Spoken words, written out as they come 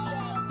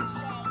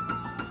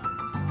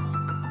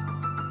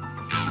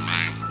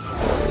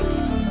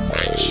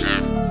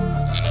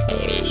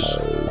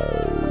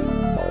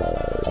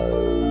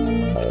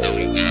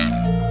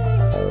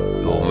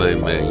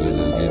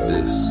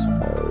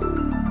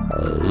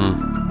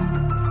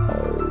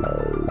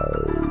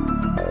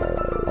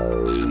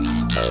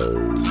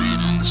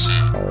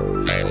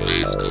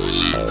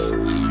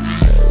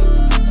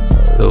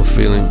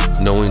feeling,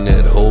 knowing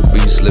that whole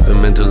beat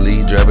slipping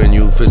mentally, driving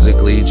you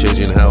physically,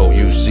 changing how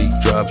you see.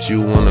 Drops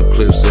you on a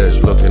cliff's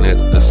edge, looking at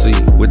the sea,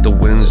 with the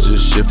winds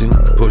just shifting,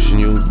 pushing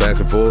you back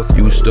and forth.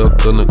 You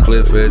stuck on the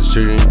cliff edge,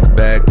 cheering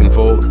back and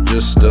forth,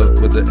 just stuck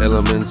with the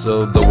elements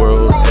of the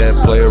world at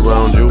play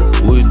around you.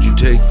 Would you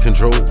take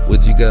control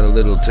with you got a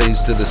little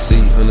taste of the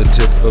sea on the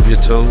tip of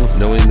your tongue,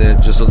 knowing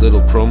that just a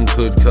little crumb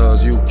could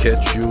cause you,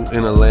 catch you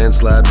in a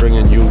landslide,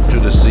 bringing you to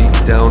the sea,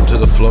 down to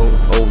the flow?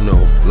 Oh no,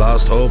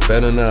 lost hope,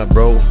 better not,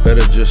 bro,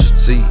 better just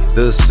see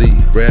the sea,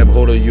 grab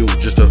hold of you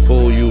just to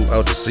pull you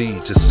out to see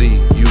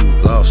you.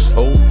 Lost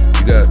hope,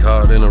 you got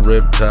caught in a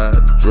riptide,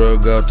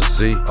 drug out to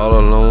sea, all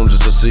alone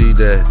just to see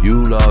that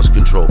you lost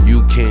control.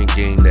 You can't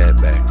gain that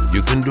back,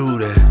 you can do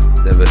that,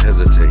 never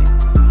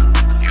hesitate.